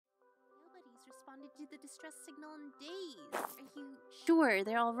responded to the distress signal in days. Are you sure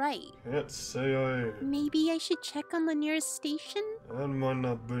they're all right? Can't say I am. Maybe I should check on the nearest station? That might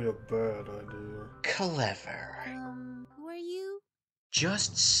not be a bad idea. Clever. Who are you?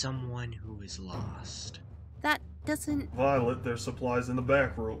 Just someone who is lost. That doesn't... Violet, there's supplies in the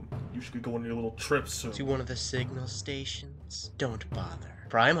back room. You should go on your little trip soon. To one of the signal stations? Don't bother.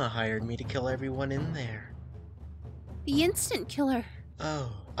 Prima hired me to kill everyone in there. The instant killer.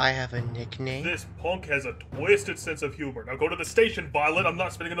 Oh, I have a nickname? This punk has a twisted sense of humor. Now go to the station, Violet. I'm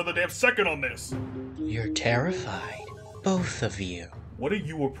not spending another damn second on this. You're terrified. Both of you. What do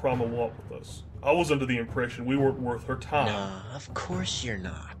you or Prima want with us? I was under the impression we weren't worth her time. Nah, of course you're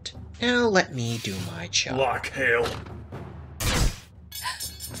not. Now let me do my job. Like hell.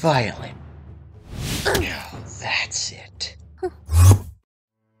 Violet. Now that's it.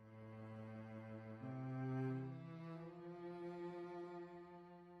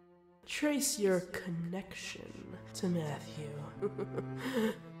 Trace your connection to Matthew.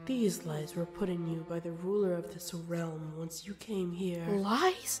 These lies were put in you by the ruler of this realm once you came here.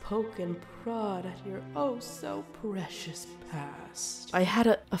 Lies? Poke and prod at your oh-so-precious past. I had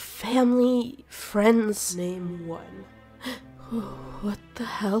a family, friends, name one. What the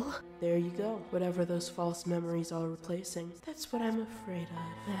hell? There you go. Whatever those false memories are replacing. That's what I'm afraid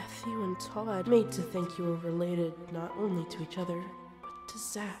of. Matthew and Todd, made to think you were related not only to each other, but to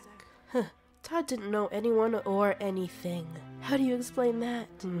Zach. Huh. Todd didn't know anyone or anything. How do you explain that?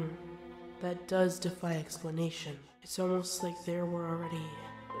 That does defy explanation. It's almost like there were already...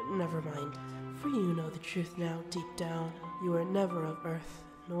 Never mind. For you know the truth now, deep down. You were never of Earth,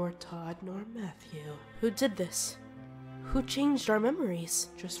 nor Todd, nor Matthew. Who did this? Who changed our memories?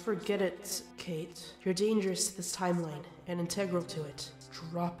 Just forget it, Kate. You're dangerous to this timeline, and integral to it.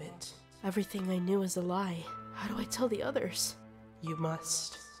 Drop it. Everything I knew is a lie. How do I tell the others? You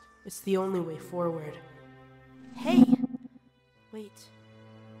must. It's the only way forward. Hey! Wait.